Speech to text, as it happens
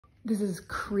This is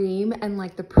cream and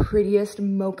like the prettiest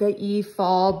mocha-y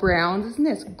fall browns. Isn't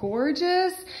this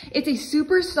gorgeous? It's a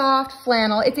super soft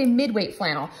flannel. It's a mid-weight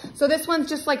flannel. So this one's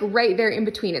just like right there in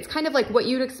between. It's kind of like what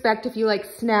you'd expect if you like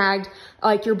snagged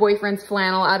like your boyfriend's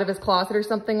flannel out of his closet or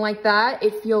something like that.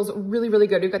 It feels really, really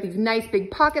good. We've got these nice big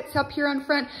pockets up here on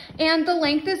front, and the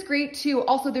length is great too.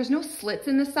 Also, there's no slits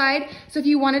in the side. So if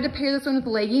you wanted to pair this one with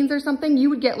leggings or something, you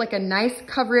would get like a nice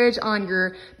coverage on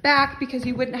your back because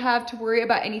you wouldn't have to worry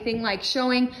about anything like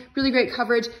showing. Really great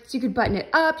coverage. So you could button it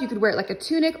up, you could wear it like a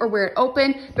tunic or wear it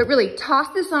open, but really toss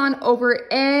this on over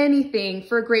anything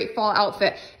for a great fall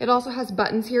outfit. It also has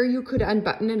buttons here. You could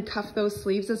unbutton and cuff those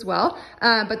sleeves as well.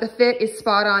 But the fit is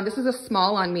spot on. This is a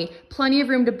small on me. Plenty of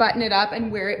room to button it up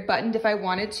and wear it buttoned if I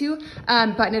wanted to.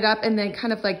 Button it up and then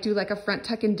kind of like do like a front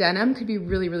tuck in denim could be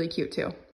really, really cute too.